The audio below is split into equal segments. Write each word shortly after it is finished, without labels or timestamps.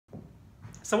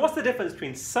So what's the difference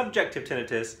between subjective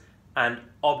tinnitus and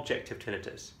objective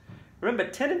tinnitus? Remember,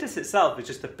 tinnitus itself is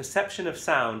just the perception of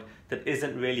sound that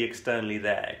isn't really externally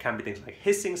there. It can be things like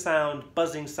hissing sound,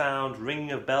 buzzing sound,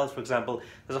 ringing of bells, for example.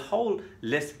 There's a whole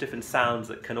list of different sounds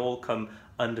that can all come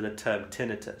under the term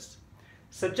tinnitus.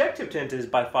 Subjective tinnitus is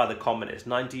by far the commonest.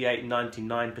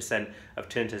 98–99% of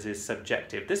tinnitus is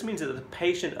subjective. This means that the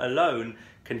patient alone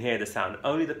can hear the sound.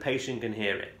 Only the patient can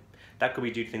hear it. That could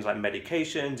be due to things like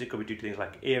medications, it could be due to things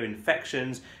like ear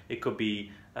infections, it could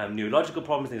be neurological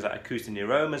problems, things like acoustic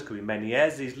neuromas, it could be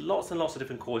Meniere's disease, lots and lots of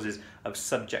different causes of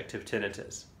subjective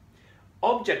tinnitus.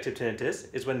 Objective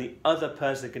tinnitus is when the other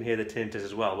person can hear the tinnitus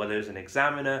as well, whether it's an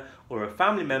examiner or a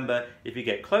family member. If you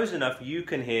get close enough, you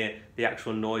can hear the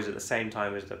actual noise at the same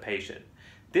time as the patient.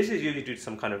 This is usually due to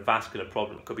some kind of vascular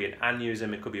problem. It could be an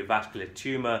aneurysm, it could be a vascular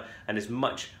tumor, and is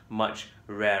much, much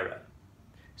rarer.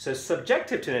 So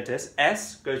subjective tinnitus,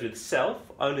 S, goes with self,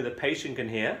 only the patient can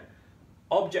hear.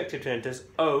 Objective tinnitus,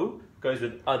 O, goes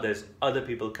with others, other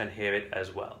people can hear it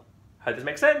as well. Hope this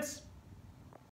makes sense.